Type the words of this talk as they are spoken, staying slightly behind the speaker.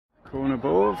Corner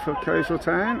ball for Coleshill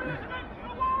Town.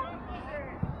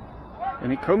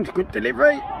 And it comes, good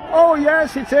delivery. Oh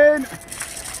yes, it's in.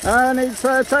 And it's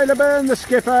Taylor Byrne, the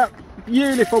skipper.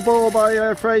 Beautiful ball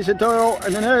by Fraser Doyle,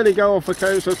 and an early goal for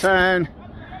Coleshill Town.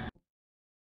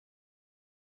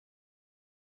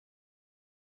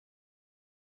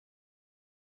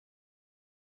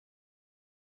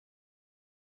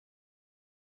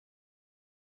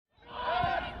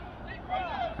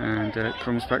 And it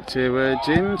comes back to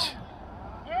Ginge.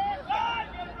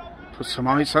 Put some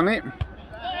ice on it.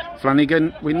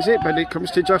 Flanagan wins it, but it comes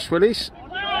to Josh Willis.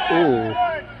 Oh,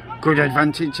 good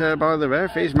advantage by the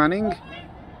ref. Here's Manning.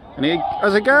 And he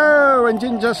has a go, and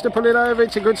Ginge has to pull it over.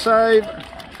 It's a good save.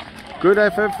 Good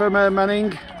effort from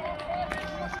Manning.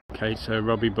 Okay, so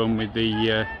Robbie Bunn with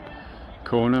the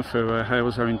corner for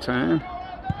Halesowen Town.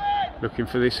 Looking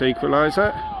for this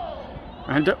equaliser.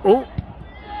 And oh!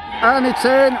 And it's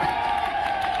in,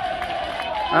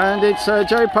 and it's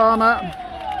Joe Palmer.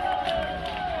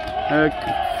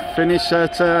 Finish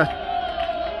that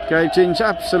gave Ginge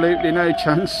absolutely no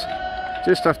chance,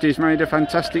 just after he's made a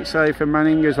fantastic save for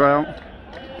Manning as well.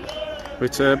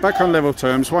 But back on level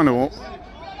terms, 1-1.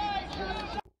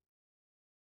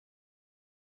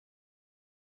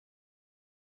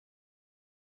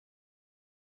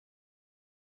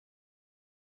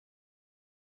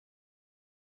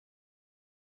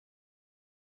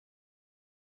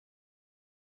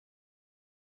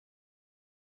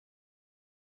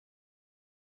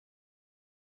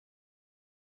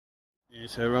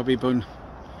 Here's Robbie Bunn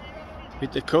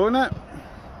with the corner,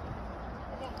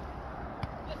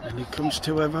 and he comes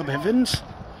to Rob Evans.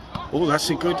 Oh, that's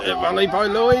a good volley by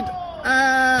Lloyd,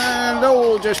 and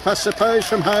oh, just past the post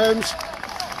from Holmes,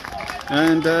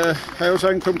 and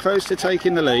Halesowen come close to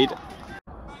taking the lead.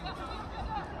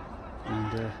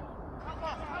 And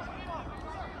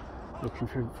looking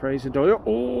for Fraser Doyle.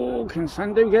 Oh, can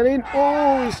Sandu get in?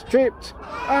 Oh, he's tripped,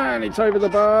 and it's over the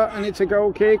bar, and it's a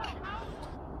goal kick.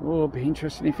 Oh, it'd be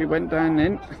interesting if he went down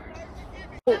then.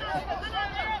 Oh,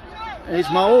 here's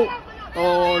Mole.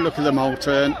 Oh, look at the Mole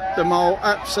turn. The Mole,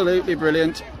 absolutely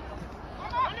brilliant.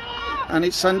 And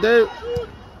it's Sandu.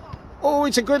 Oh,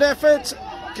 it's a good effort.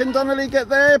 Can Donnelly get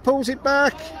there? Pulls it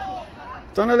back.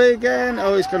 Donnelly again.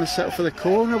 Oh, he's going to settle for the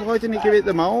corner. Why didn't he give it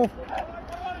the Mole?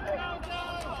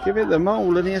 Give it the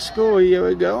Mole and he'll score you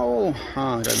a goal.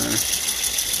 Oh, I don't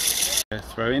know.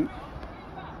 Throw in.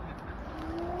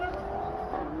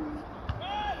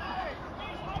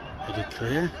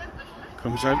 Clear.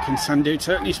 Comes out, can Sandu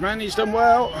turn his man? He's done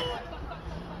well.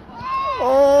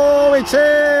 Oh, it's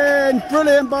in!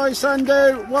 Brilliant by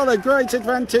Sandu. What a great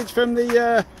advantage from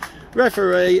the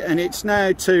referee, and it's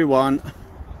now 2-1.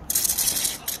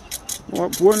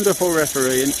 What wonderful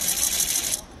refereeing.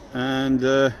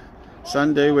 And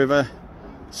Sandu with a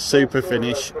super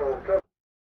finish.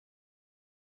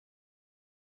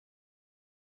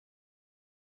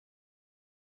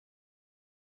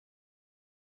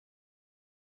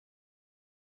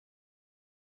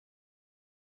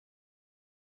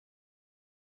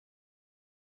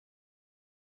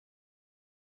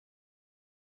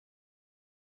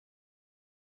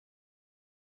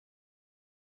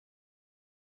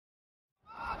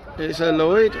 Here's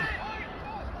Lloyd.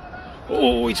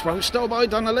 Oh, it's well stole by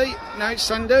Donnelly. Now it's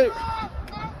Sandu.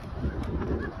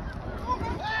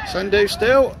 Sandu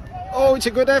still. Oh, it's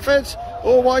a good effort.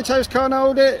 Oh, Whitehouse can't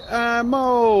hold it.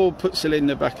 Mole puts it in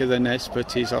the back of the net,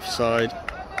 but he's offside.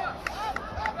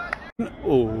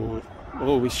 Oh,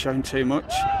 he's shown too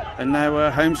much. And now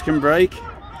Holmes can break.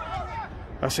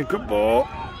 That's a good ball.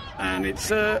 And it's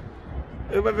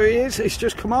whoever he is, it's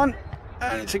just come on.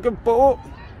 And it's a good ball.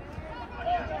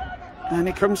 And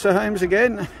he comes to Holmes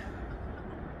again.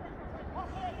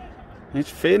 It's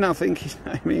Finn, I think his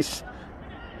name is.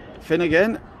 Finn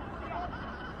again.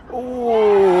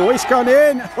 Oh, it's gone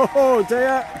in. Oh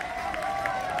dear.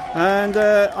 And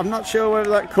I'm not sure whether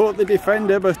that caught the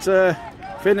defender, but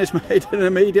Finn has made an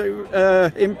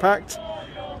immediate impact.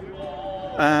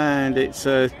 And it's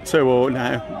 2-2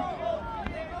 now.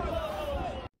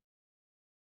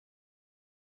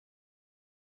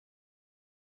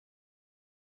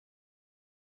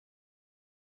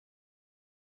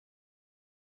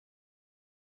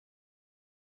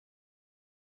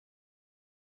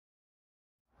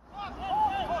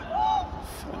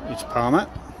 It's Palmer,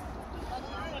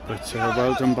 but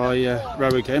well done by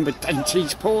Rowe again, but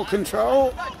Dainty's poor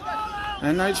control,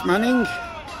 and now it's Manning.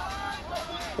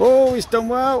 Oh, he's done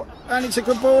well, and it's a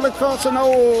good ball across, and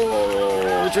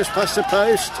oh, just past the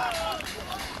post.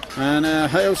 And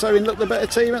Halesowen look the better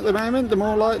team at the moment, the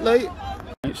more likely.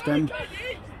 It's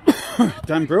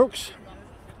Dan Brooks.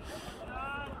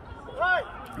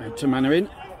 To Mannering.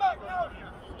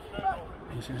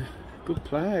 He's a good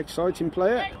player, exciting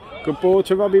player. Good ball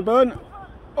to Robbie Bunn.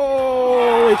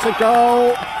 Oh, it's a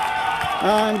goal.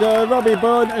 And Robbie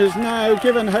Bunn has now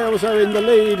given Halesowen the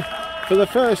lead for the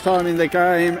first time in the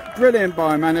game. Brilliant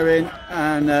by Mannering,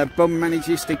 and Bunn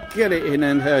manages to get it in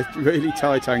and a really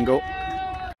tight angle.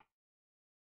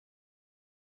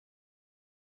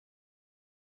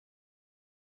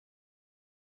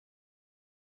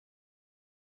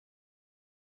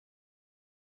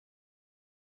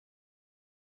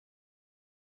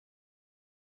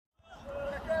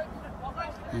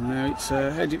 And now it's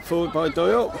headed forward by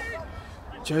Doyle.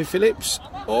 Joe Phillips.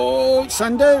 Oh, it's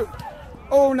Sandu.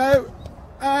 Oh no.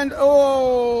 And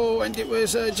it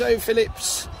was Joe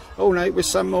Phillips. Oh no, it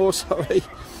was Sam Moore, sorry.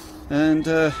 And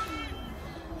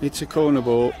it's a corner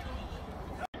ball.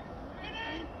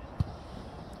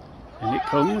 And it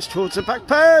comes towards the back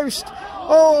post.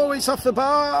 Oh, it's off the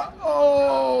bar.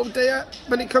 Oh dear.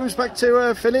 But it comes back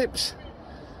to Phillips.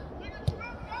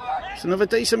 It's another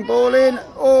decent ball in.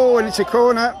 Oh, and it's a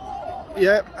corner.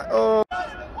 Yep. Oh.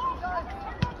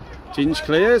 Ginge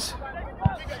clears.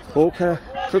 Walker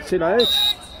cuts it out.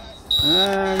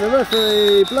 And the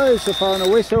referee blows the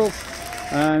final whistle.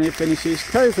 And it finishes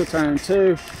Coleshill Town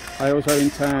 2,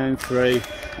 Halesowen Town 3.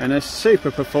 And a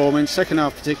super performance, second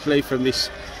half particularly, from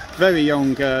this very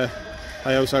young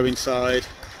Halesowen side.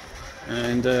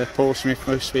 And Paul Smith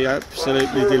must be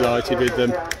absolutely delighted with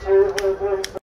them.